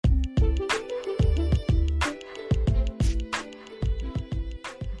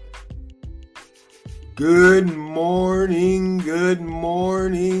Good morning, good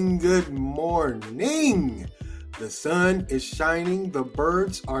morning, good morning. The sun is shining, the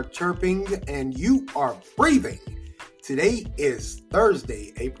birds are chirping, and you are breathing. Today is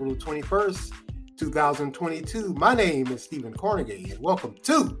Thursday, April 21st, 2022. My name is Stephen Carnegie, and welcome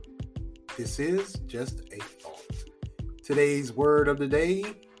to This Is Just a Thought. Today's word of the day,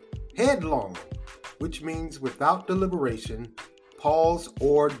 headlong, which means without deliberation, pause,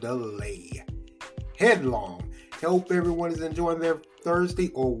 or delay. Headlong. Hope everyone is enjoying their Thursday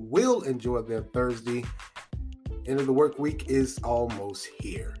or will enjoy their Thursday. End of the work week is almost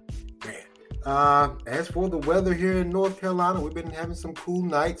here. Man. As for the weather here in North Carolina, we've been having some cool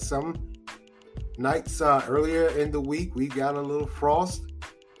nights. Some nights earlier in the week, we got a little frost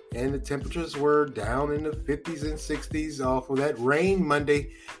and the temperatures were down in the 50s and 60s for that rain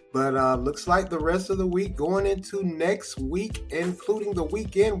Monday. But looks like the rest of the week going into next week, including the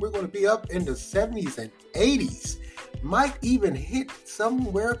weekend, we're going to be up in the 70s and 80s. Might even hit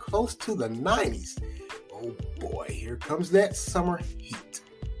somewhere close to the 90s. Oh boy, here comes that summer heat.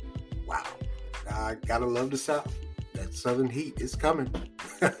 Wow. I gotta love the South. That southern heat is coming.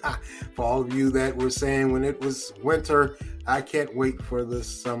 For all of you that were saying when it was winter, I can't wait for the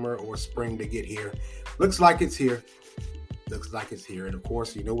summer or spring to get here. Looks like it's here. And of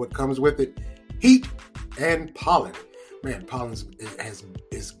course, you know what comes with it? Heat and pollen. Man, pollen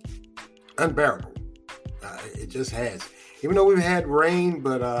is unbearable. It just has. Even though we've had rain,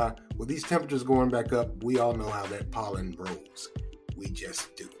 but with these temperatures going back up, we all know how that pollen rolls. We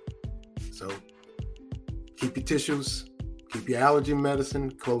just do. So keep your tissues, keep your allergy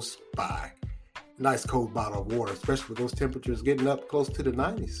medicine close by. Nice cold bottle of water, especially with those temperatures getting up close to the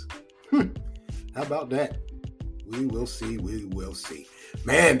 90s. How about that? We will see.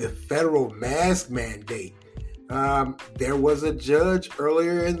 Man, the federal mask mandate. There was a judge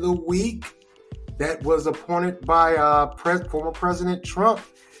earlier in the week that was appointed by former President Trump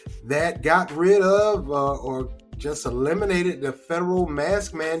that got rid of or just eliminated the federal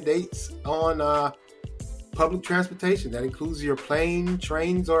mask mandates on public transportation. That includes your plane,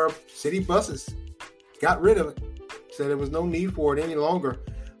 trains, or city buses. Got rid of it. Said there was no need for it any longer.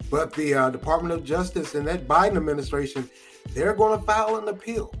 But the Department of Justice and that Biden administration, they're going to file an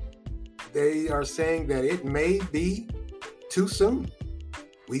appeal. They are saying that it may be too soon.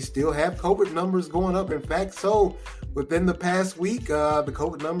 We still have COVID numbers going up. In fact, so within the past week, the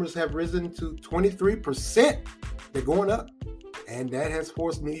COVID numbers have risen to 23%. They're going up. And that has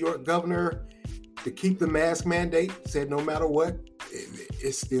forced New York governor to keep the mask mandate. Said no matter what,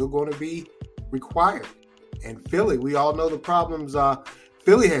 it's still going to be required. And Philly, we all know the problems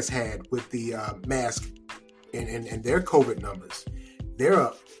Philly has had with the mask and their COVID numbers. They're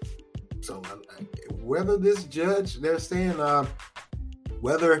up. So whether this judge, they're saying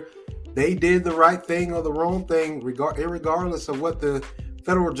whether they did the right thing or the wrong thing, regardless of what the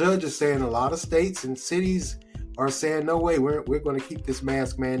federal judge is saying, a lot of states and cities are saying, no way, we're going to keep this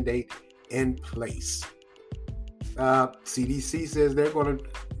mask mandate in place. CDC says they're going to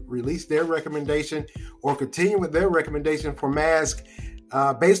release their recommendation or continue with their recommendation for masks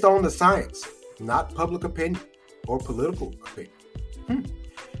based on the science, not public opinion or political opinion.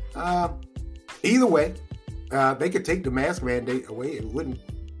 Either way, they could take the mask mandate away. It wouldn't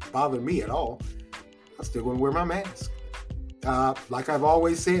bother me at all. I'm still going to wear my mask. Like I've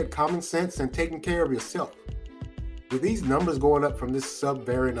always said, common sense and taking care of yourself. With these numbers going up from this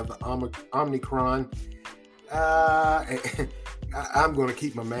subvariant of the Omicron, I'm going to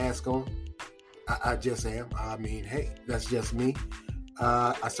keep my mask on. I just am. I mean, hey, that's just me.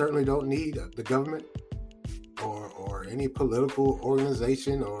 I certainly don't need the government or any political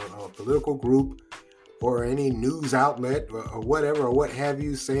organization or political group or any news outlet or whatever or what have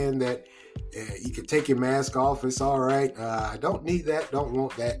you saying that you can take your mask off. It's all right. I don't need that. Don't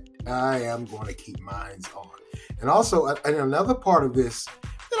want that. I am going to keep mine on. And also, and another part of this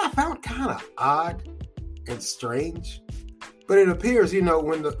that I found kind of odd and strange, but it appears,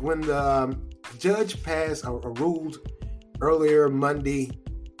 when the judge passed or ruled earlier Monday,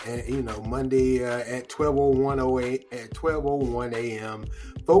 and Monday at 12:01 a.m.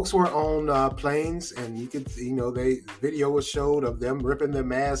 Folks were on planes, and you could, video was showed of them ripping their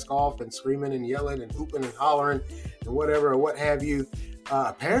mask off and screaming and yelling and hooping and hollering and whatever or what have you.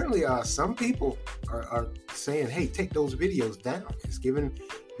 Apparently, some people are saying, "Hey, take those videos down." It's giving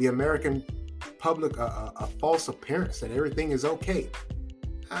the American public a false appearance that everything is okay.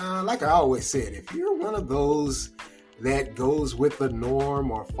 Like I always said, if you're one of those that goes with the norm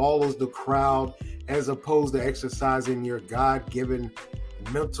or follows the crowd as opposed to exercising your God-given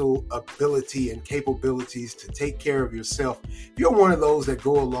mental ability and capabilities to take care of yourself, if you're one of those that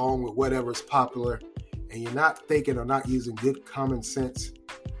go along with whatever's popular, and you're not thinking or not using good common sense,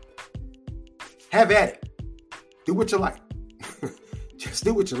 have at it. Do what you like. Just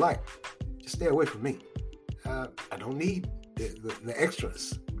do what you like. Just stay away from me. I don't need the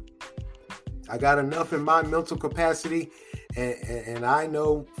extras. I got enough in my mental capacity, and I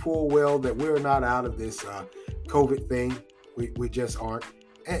know full well that we're not out of this COVID thing. We just aren't.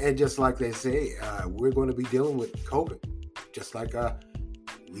 And just like they say, we're going to be dealing with COVID, just like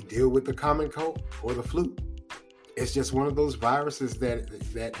we deal with the common cold or the flu. It's just one of those viruses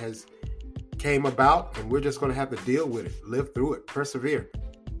that has came about, and we're just going to have to deal with it, live through it, persevere.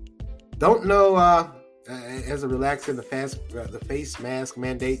 Don't know as it relates in the face mask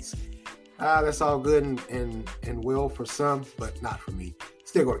mandates. That's all good and well for some, but not for me.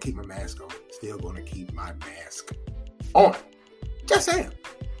 Still going to keep my mask on. Still going to keep my mask on. Just saying.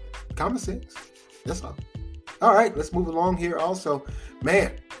 Common sense. That's all. All right, let's move along here also.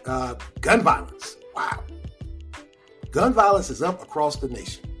 Man, gun violence. Wow. Gun violence is up across the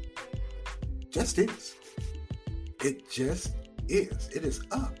nation. Just is. It just is. It is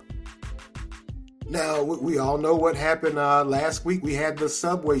up. Now, we all know what happened last week. We had the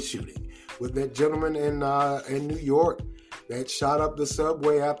subway shooting with that gentleman in New York that shot up the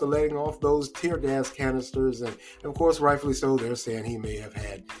subway after letting off those tear gas canisters. And of course, rightfully so, they're saying he may have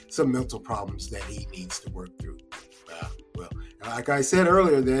had some mental problems that he needs to work through. Well, like I said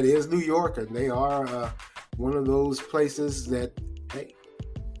earlier, that is New York, and they are one of those places that, hey,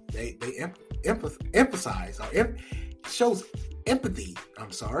 they emphasize or shows empathy.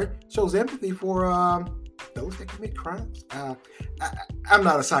 Shows empathy for those that commit crimes. I'm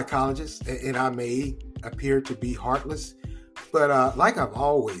not a psychologist, and I may appear to be heartless, but like I've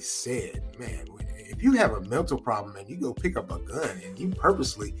always said, man, if you have a mental problem and you go pick up a gun and you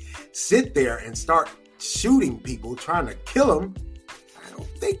purposely sit there and start shooting people, trying to kill them, I don't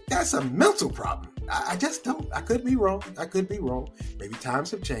think that's a mental problem. I just don't. I could be wrong. Maybe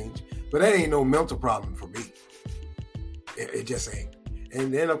times have changed, but that ain't no mental problem for me. It just ain't.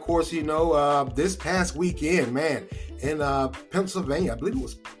 And then, of course, this past weekend, man, in Pennsylvania, I believe it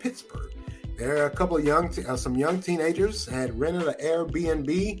was Pittsburgh, there are a couple of some young teenagers had rented an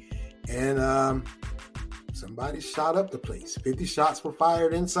Airbnb, and somebody shot up the place. 50 shots were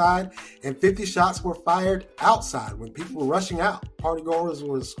fired inside, and 50 shots were fired outside when people were rushing out. Partygoers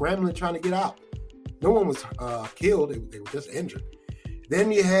were scrambling, trying to get out. No one was killed. They were just injured.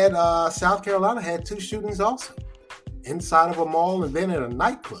 Then you had South Carolina had 2 shootings also, inside of a mall and then at a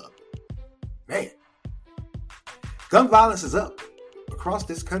nightclub. Man, gun violence is up across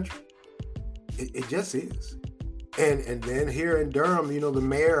this country. It just is. And then here in Durham, the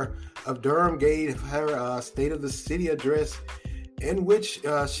mayor of Durham gave her State of the City address in which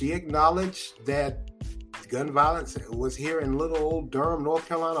she acknowledged that gun violence was here in little old Durham, North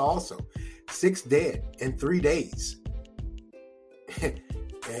Carolina also. 6 dead in 3 days.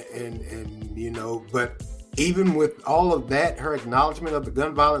 But even with all of that, her acknowledgement of the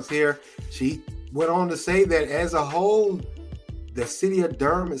gun violence here, she went on to say that as a whole, the city of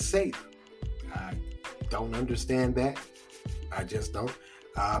Durham is safe. I don't understand that. I just don't.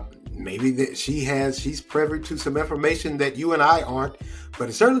 Maybe that she's privy to some information that you and I aren't, but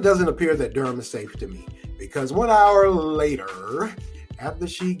it certainly doesn't appear that Durham is safe to me, because 1 hour later, after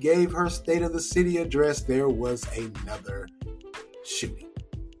she gave her State of the City address, there was another shooting.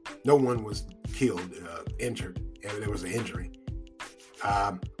 No one was killed, injured. There was an injury.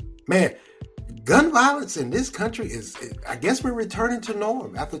 Man, gun violence in this country I guess we're returning to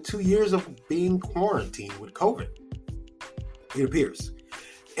norm after 2 years of being quarantined with COVID. It appears.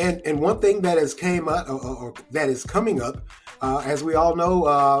 And one thing that has came up, or that is coming up, as we all know,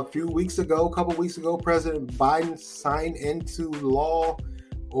 a couple weeks ago, President Biden signed into law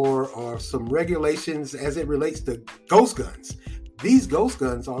or some regulations as it relates to ghost guns. These ghost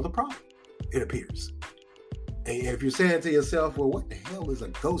guns are the problem, it appears. And if you're saying to yourself, well, what the hell is a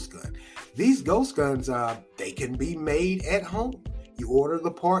ghost gun? These ghost guns, they can be made at home. You order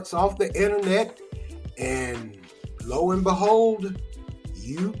the parts off the internet, and lo and behold,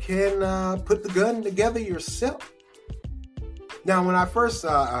 you can put the gun together yourself. Now, when I first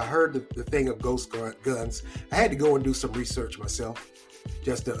heard the thing of ghost guns, I had to go and do some research myself,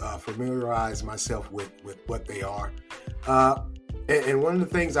 just to familiarize myself with what they are. And one of the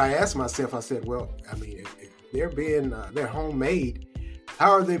things I asked myself, I said, well, I mean, if they're homemade,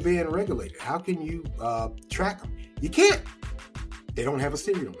 how are they being regulated? How can you track them? You can't. They don't have a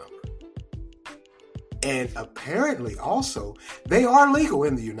serial number. And apparently also, they are legal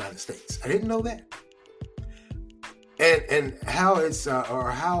in the United States. I didn't know that. And how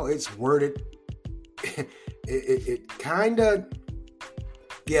it's worded, it kind of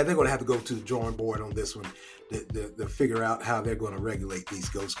Yeah, they're going to have to go to the drawing board on this one to figure out how they're going to regulate these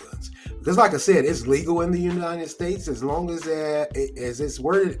ghost guns. Because, like I said, it's legal in the United States as long as it's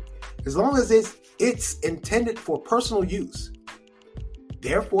worded, as long as it's intended for personal use.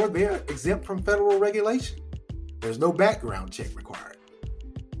 Therefore, they're exempt from federal regulation. There's no background check required.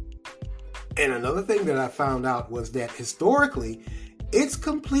 And another thing that I found out was that historically, it's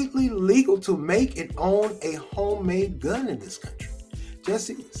completely legal to make and own a homemade gun in this country.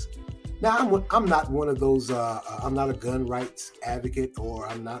 Just is. Now, I'm not one of those, I'm not a gun rights advocate, or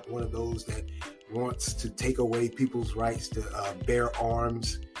I'm not one of those that wants to take away people's rights to bear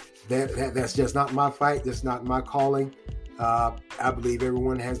arms. That's just not my fight. That's not my calling. I believe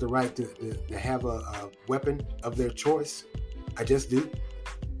everyone has the right to have a weapon of their choice. I just do.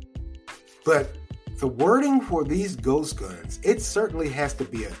 But the wording for these ghost guns, it certainly has to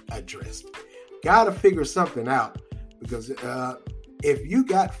be addressed. Got to figure something out, because if you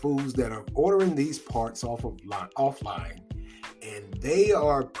got fools that are ordering these parts offline, and they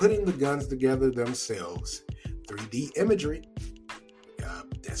are putting the guns together themselves, 3D imagery,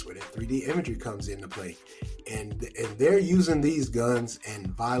 that's where that 3D imagery comes into play. And they're using these guns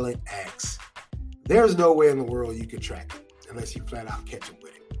in violent acts. There's no way in the world you can track it unless you flat out catch them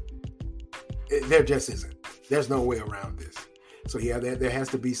with it. There just isn't. There's no way around this. So yeah, there has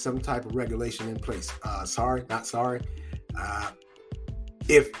to be some type of regulation in place. Sorry, not sorry.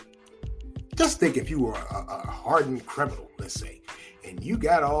 Just think if you were a hardened criminal, let's say, and you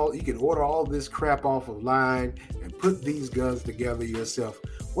can order all this crap off of line and put these guns together yourself.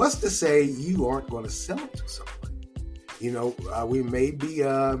 What's to say you aren't going to sell it to someone? We may be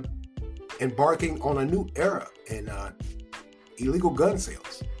embarking on a new era in illegal gun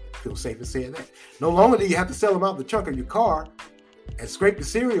sales. Feel safe in saying that. No longer do you have to sell them out the trunk of your car and scrape the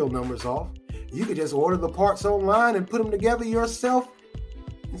serial numbers off. You could just order the parts online and put them together yourself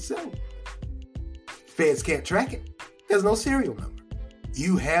and sell them. Feds can't track it. There's no serial number.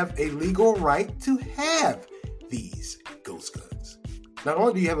 You have a legal right to have these ghost guns. Not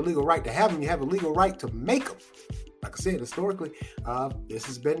only do you have a legal right to have them, you have a legal right to make them. Like I said, historically, this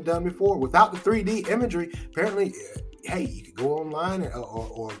has been done before. Without the 3D imagery, apparently, hey, you could go online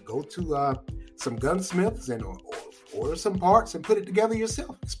or go to some gunsmiths and or order some parts and put it together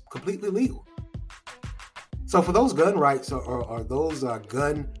yourself. It's completely legal. So for those gun rights or those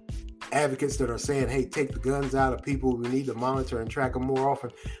gun advocates that are saying, hey, take the guns out of people, we need to monitor and track them more often,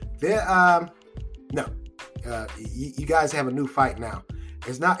 you guys have a new fight now.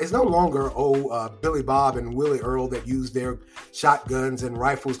 It's no longer Billy Bob and Willie Earl that use their shotguns and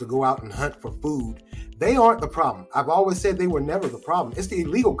rifles to go out and hunt for food. They aren't the problem. I've always said they were never the problem. It's the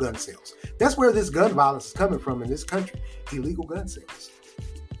illegal gun sales. That's where this gun violence is coming from in this country. Illegal gun sales.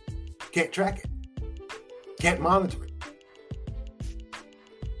 Can't track it. Can't monitor it.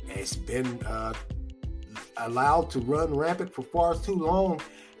 And it's been allowed to run rampant for far too long.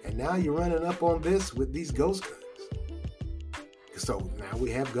 And now you're running up on this with these ghost guns. So now we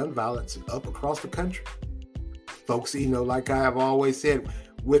have gun violence up across the country. Folks, like I have always said,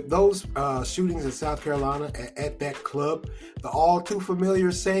 with those shootings in South Carolina at that club, the all too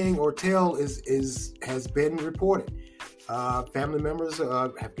familiar saying or tale has been reported. Family members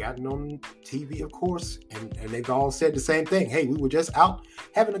have gotten on TV, of course, and they've all said the same thing. Hey, we were just out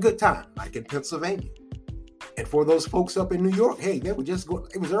having a good time, like in Pennsylvania. And for those folks up in New York, hey, they were just going.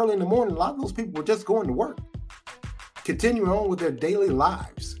 It was early in the morning. A lot of those people were just going to work, continuing on with their daily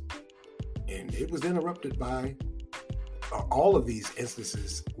lives. And it was interrupted by, all of these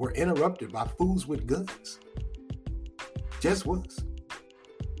instances were interrupted by fools with guns. Just was.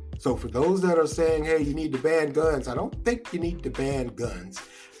 So for those that are saying, hey, you need to ban guns, I don't think you need to ban guns.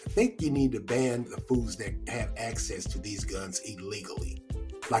 I think you need to ban the fools that have access to these guns illegally.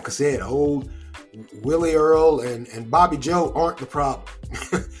 Like I said, old Willie Earl and Bobby Joe aren't the problem.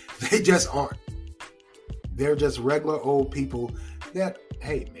 They just aren't. They're just regular old people that,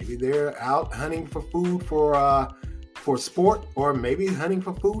 hey, maybe they're out hunting for food for sport, or maybe hunting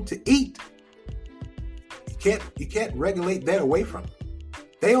for food to eat. You can't regulate that away from them.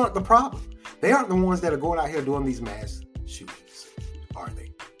 They aren't the problem. They aren't the ones that are going out here doing these mass shootings, are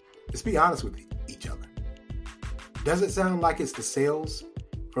they? Let's be honest with each other. Does it sound like it's the sales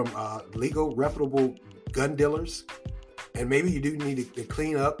from legal, reputable gun dealers? And maybe you do need to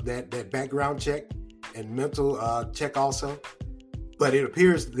clean up that background check and mental check also. But it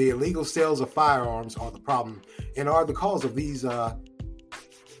appears the illegal sales of firearms are the problem and are the cause of these gun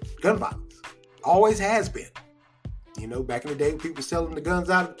violence. Always has been. Back in the day, people selling the guns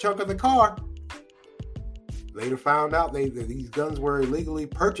out of the trunk of the car. Later found out that these guns were illegally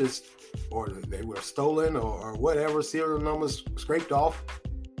purchased, or they were stolen, or whatever, serial numbers scraped off.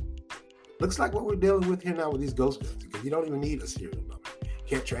 Looks like what we're dealing with here now with these ghost guns, because you don't even need a serial number.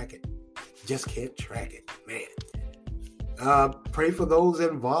 Can't track it. Just can't track it, man. Pray for those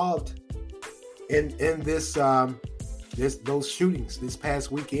involved in this those shootings this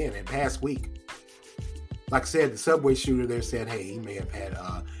past weekend and past week. Like I said, the subway shooter there said, hey, he may have had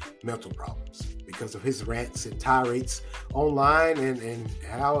mental problems because of his rants and tirades online, and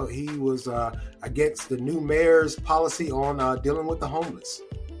how he was against the new mayor's policy on dealing with the homeless.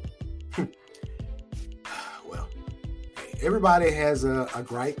 Well, everybody has a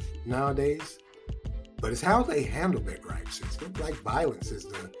gripe nowadays, but it's how they handle their gripes. It's like violence is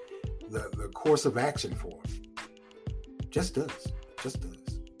the course of action for them. Just does.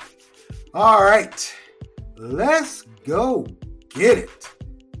 All right, let's go get it.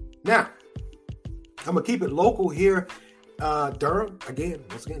 Now, I'm gonna keep it local here. Durham,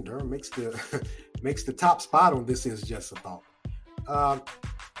 once again, Durham makes the top spot on This Is Just a Thought.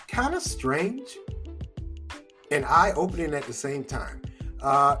 Kind of strange and eye-opening at the same time.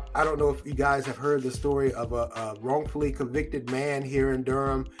 I don't know if you guys have heard the story of a wrongfully convicted man here in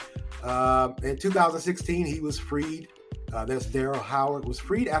Durham. In 2016, he was freed. That's Daryl Howard, was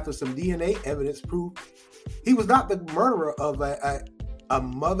freed after some DNA evidence proved he was not the murderer of a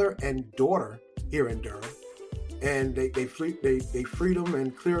mother and daughter here in Durham. And they freed him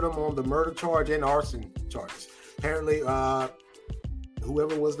and cleared him on the murder charge and arson charges. Apparently,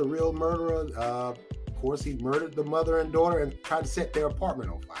 whoever was the real murderer, of course, he murdered the mother and daughter and tried to set their apartment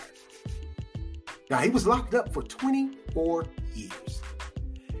on fire. Now, he was locked up for 24 years.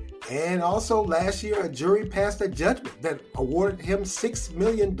 And also last year, a jury passed a judgment that awarded him $6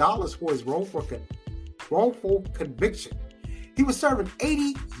 million for his wrongful conviction. He was serving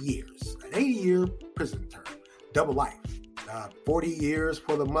 80 years, an 80-year prison term, double life. 40 years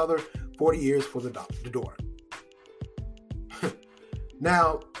for the mother, 40 years for the daughter.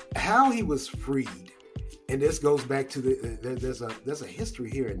 Now, how he was freed, and this goes back to there's a history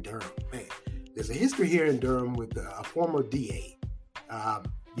here in Durham, man. There's a history here in Durham with a former DA.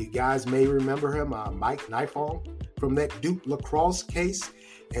 You guys may remember him, Mike Nifong, from that Duke lacrosse case.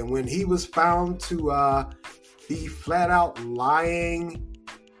 And when he was found to be flat out lying,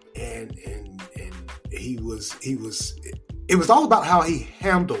 and it was all about how he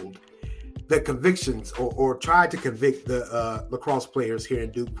handled the convictions or tried to convict the lacrosse players here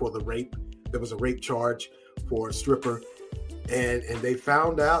in Duke for the rape. There was a rape charge for a stripper, and they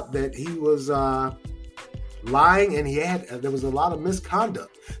found out that he was lying, and there was a lot of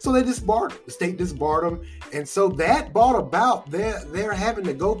misconduct. So they disbarred him. The state disbarred him. And so that brought about they're having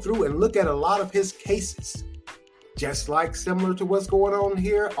to go through and look at a lot of his cases. Just like similar to what's going on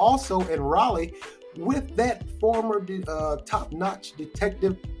here also in Raleigh with that former top-notch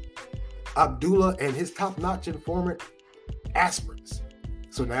detective Abdullah and his top-notch informant Aspirants.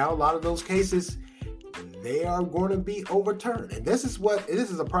 So now a lot of those cases, they are going to be overturned. And this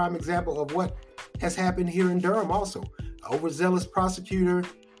is a prime example of what has happened here in Durham also. Overzealous prosecutor,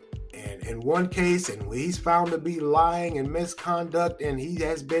 and in one case, and he's found to be lying and misconduct, and he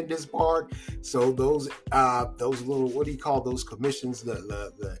has been disbarred. So those little, what do you call those commissions,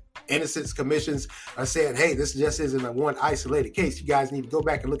 the innocence commissions are saying, hey, this just isn't a one isolated case. You guys need to go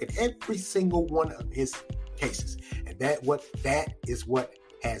back and look at every single one of his cases. And that is what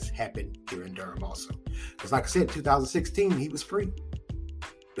has happened here in Durham also. Because like I said, 2016, he was free.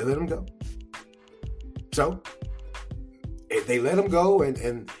 They let him go. So they let him go,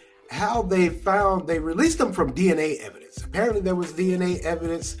 and how they released him from DNA evidence. Apparently there was DNA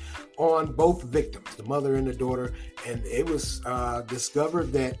evidence on both victims, the mother and the daughter, and it was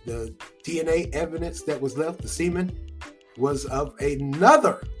discovered that the DNA evidence that was left, the semen, was of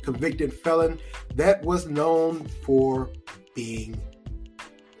another convicted felon that was known for being,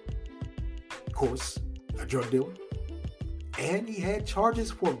 of course, a drug dealer. And he had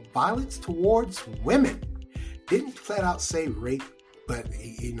charges for violence towards women. Didn't flat out say rape, but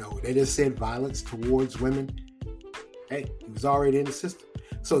they just said violence towards women. Hey, he was already in the system.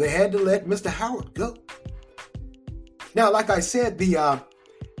 So they had to let Mr. Howard go. Now, like I said, a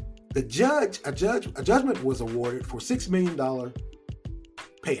judgment was awarded for $6 million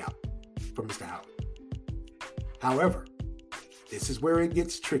payout for Mr. Howard. However, this is where it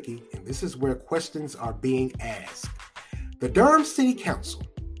gets tricky, and this is where questions are being asked. The Durham City Council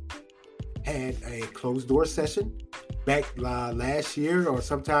had a closed-door session back last year or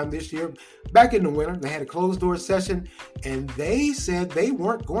sometime this year, back in the winter. They had a closed-door session, and they said they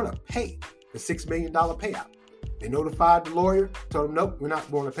weren't going to pay the $6 million payout. They notified the lawyer, told him, nope, we're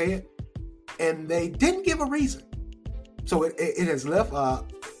not going to pay it. And they didn't give a reason. So it has left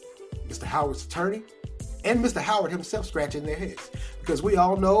Mr. Howard's attorney and Mr. Howard himself scratching their heads. Because we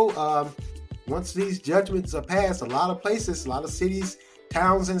all know once these judgments are passed, a lot of places, a lot of cities,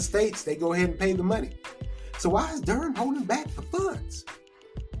 towns, and states, they go ahead and pay the money. So why is Durham holding back the funds?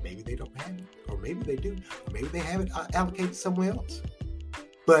 Maybe they don't have it, or maybe they do, or maybe they have it allocated somewhere else.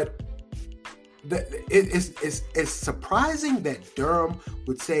 But it's surprising that Durham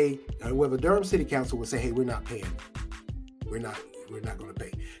would say, well, the Durham City Council would say, hey, we're not paying. We're not going to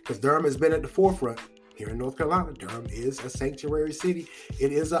pay. Because Durham has been at the forefront here in North Carolina. Durham is a sanctuary city.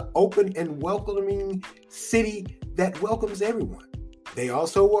 It is an open and welcoming city that welcomes everyone. They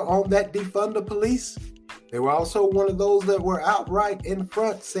also were on that defund the police. They were also one of those that were outright in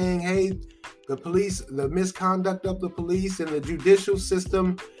front saying, hey, the police, the misconduct of the police and the judicial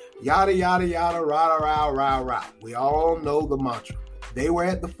system, yada, yada, yada, rah, rah, rah, rah. We all know the mantra. They were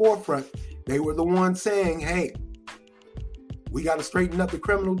at the forefront. They were the ones saying, hey, we got to straighten up the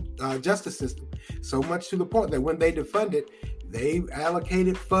criminal justice system. So much to the point that when they defunded, they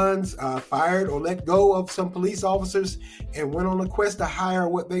allocated funds, fired or let go of some police officers, and went on a quest to hire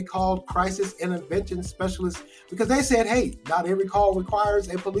what they called crisis intervention specialists, because they said, hey, not every call requires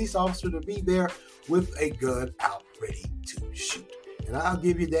a police officer to be there with a gun out ready to shoot. And I'll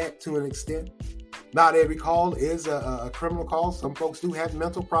give you that to an extent. Not every call is a criminal call. Some folks do have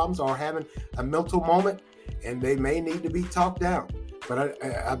mental problems or having a mental moment, and they may need to be talked down. But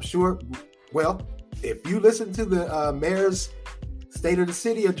I'm sure, well, if you listen to the mayor's State of the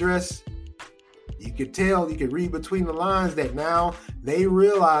City address, you could tell, you could read between the lines that now they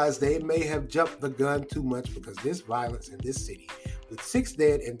realize they may have jumped the gun too much, because this violence in this city, with 6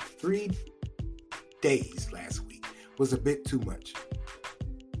 dead in 3 days last week, was a bit too much.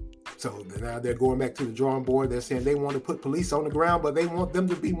 So now they're going back to the drawing board. They're saying they want to put police on the ground, but they want them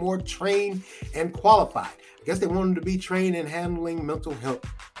to be more trained and qualified. I guess they want them to be trained in handling mental health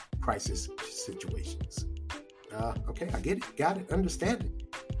crisis situations. Okay, I get it, got it, understand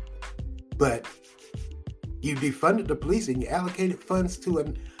it. But you defunded the police and you allocated funds to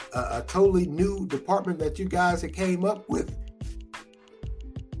a totally new department that you guys had came up with.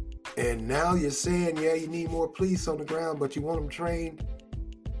 And now you're saying, yeah, you need more police on the ground, but you want them trained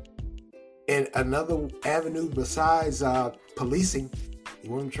in another avenue besides policing. You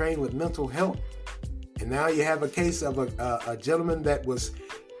want them trained with mental health. And now you have a case of a gentleman that was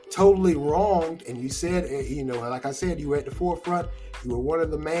totally wronged, and you said, like I said, you were at the forefront. You were one of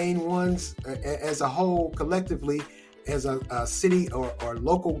the main ones as a whole, collectively, as a city or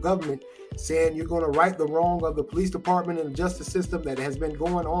local government, saying you're going to right the wrong of the police department and the justice system that has been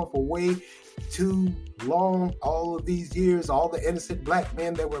going on for way too long, all of these years, all the innocent black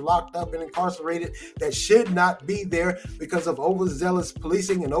men that were locked up and incarcerated that should not be there because of overzealous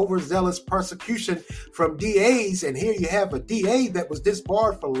policing and overzealous persecution from DAs. And here you have a DA that was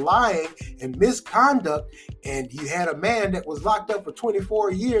disbarred for lying and misconduct, and you had a man that was locked up for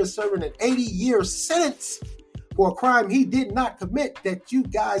 24 years serving an 80-year sentence for a crime he did not commit that you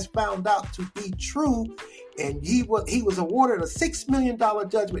guys found out to be true. And he was awarded a $6 million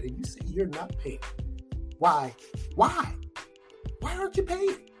judgment, and you say you're not paying. Why? Why aren't you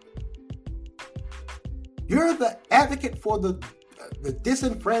paying? You're the advocate for the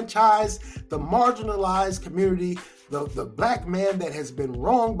disenfranchised, the marginalized community, the black man that has been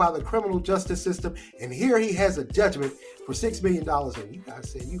wronged by the criminal justice system, and here he has a judgment for $6 million, and you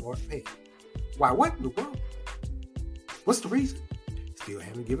guys say you aren't paying. Why? What in the world? What's the reason? Still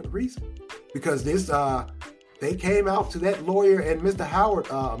haven't given a reason. Because this, they came out to that lawyer and Mr. Howard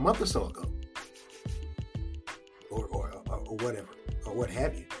a month or so ago, or whatever, or what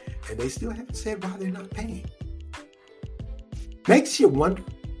have you, and they still haven't said why they're not paying. Makes you wonder.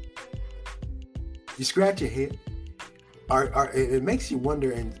 You scratch your head, or it makes you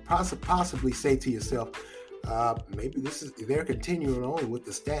wonder and possibly say to yourself, maybe they're continuing on with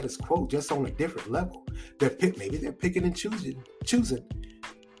the status quo, just on a different level. Maybe they're picking and choosing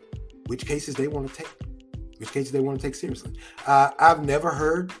which cases they want to take seriously. I've never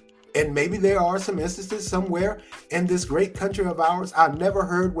heard, and maybe there are some instances somewhere in this great country of ours, I've never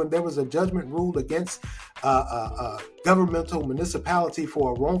heard when there was a judgment ruled against a governmental municipality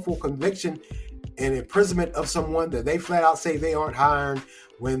for a wrongful conviction and imprisonment of someone that they flat out say they aren't hiring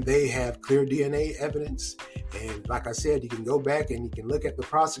when they have clear DNA evidence. And like I said, you can go back and you can look at the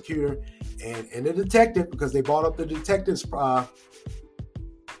prosecutor and the detective, because they brought up the detective's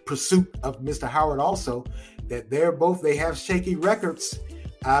pursuit of Mr. Howard also, that they have shaky records.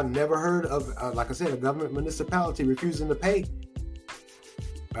 I've never heard of, like I said, a government municipality refusing to pay.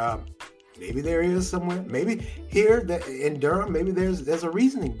 Maybe there is somewhere. Maybe here in Durham, maybe there's a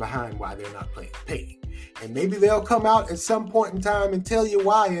reasoning behind why they're not paying. And maybe they'll come out at some point in time and tell you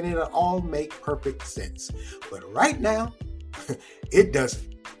why, and it'll all make perfect sense. But right now, it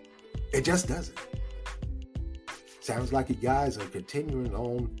doesn't. It just doesn't. Sounds like you guys are continuing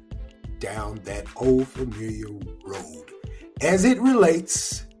on down that old familiar road as it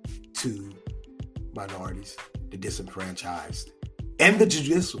relates to minorities, the disenfranchised, and the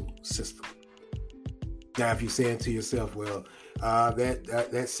judicial system. Now, if you're saying to yourself, well,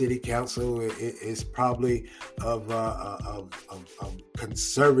 that city council is probably of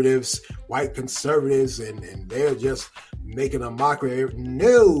conservatives, white conservatives, and they're just making a mockery.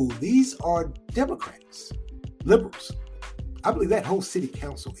 No, these are Democrats, liberals. I believe that whole city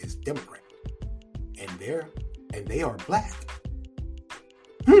council is Democrat, and they are black.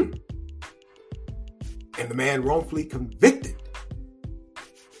 And the man wrongfully convicted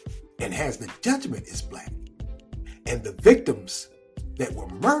and has the judgment is black. And the victims that were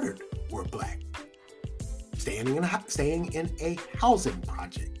murdered were black. Staying in a housing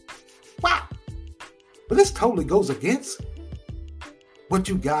project. Wow. But this totally goes against what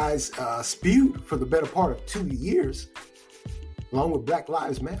you guys spewed for the better part of 2 years, along with Black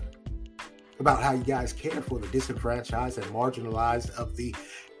Lives Matter, about how you guys care for the disenfranchised and marginalized of the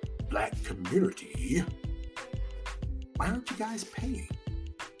black community. Why aren't you guys paying?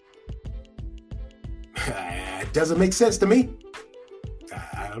 It doesn't make sense to me.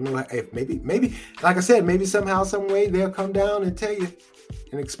 I don't know if maybe, like I said, maybe somehow, some way they'll come down and tell you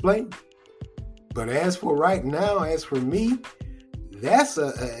and explain. But as for right now, as for me,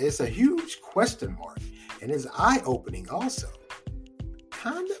 it's a huge question mark, and it's eye-opening also.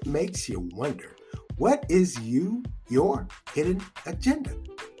 Kind of makes you wonder, what is your hidden agenda?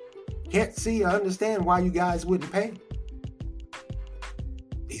 Can't see or understand why you guys wouldn't pay.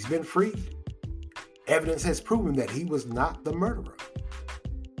 He's been freed. Evidence has proven that he was not the murderer.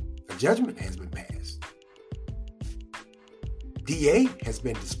 A judgment has been passed. DA has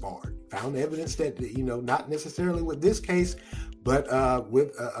been disbarred. Found evidence that, not necessarily with this case, but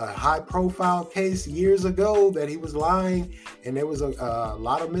with a high-profile case years ago that he was lying, and there was a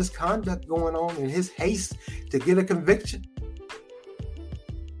lot of misconduct going on in his haste to get a conviction.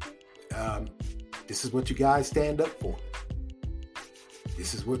 This is what you guys stand up for.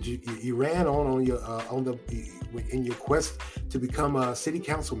 This is what you ran on your in your quest to become city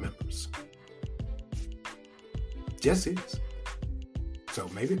council members. Just is. So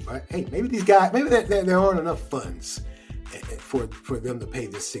maybe these guys, maybe there aren't enough funds for them to pay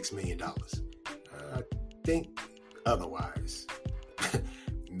this $6 million. I think otherwise,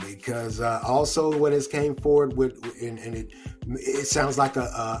 because also what has came forward with, and it sounds like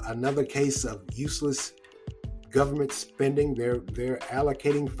another case of useless government spending. They're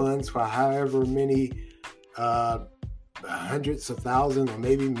allocating funds for however many hundreds of thousands or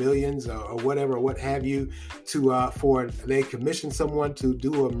maybe millions or whatever, what have you, they commission someone to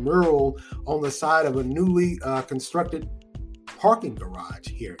do a mural on the side of a newly constructed parking garage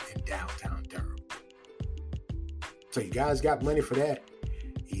here in downtown Durham. So you guys got money for that.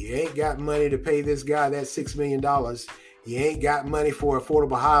 You ain't got money to pay this guy that $6 million. You ain't got money for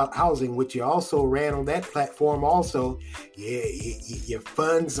affordable housing, which you also ran on that platform also. Your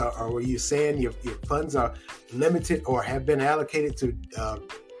funds are, or were you saying your funds are limited or have been allocated to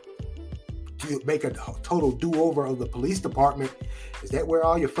make a total do-over of the police department? Is that where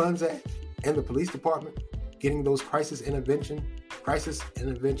all your funds at? In the police department? Getting those crisis intervention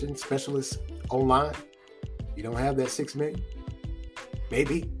specialists online? You don't have that $6 million?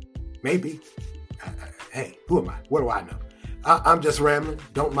 Maybe. Hey, who am I? What do I know? I'm just rambling.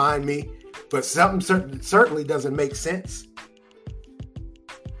 Don't mind me. But something certainly doesn't make sense.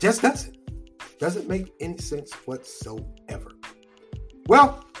 Just doesn't. Doesn't make any sense whatsoever.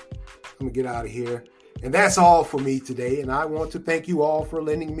 Well, I'm going to get out of here. And that's all for me today. And I want to thank you all for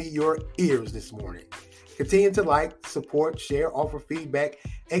lending me your ears this morning. Continue to like, support, share, offer feedback.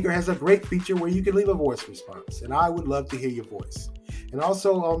 Anchor has a great feature where you can leave a voice response. And I would love to hear your voice. And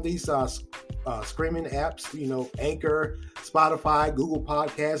also on these streaming apps, Anchor, Spotify, Google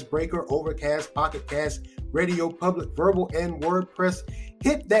Podcasts, Breaker, Overcast, Pocket Cast, Radio Public, Verbal, and WordPress.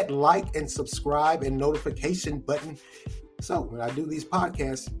 Hit that like and subscribe and notification button. So when I do these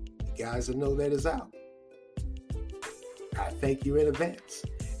podcasts, you guys will know that it's out. I thank you in advance.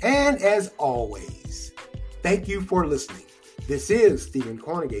 And as always, thank you for listening. This is Stephen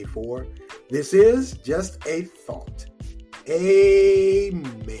Cornegay for This Is Just a Thought.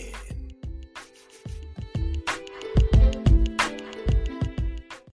 Amen.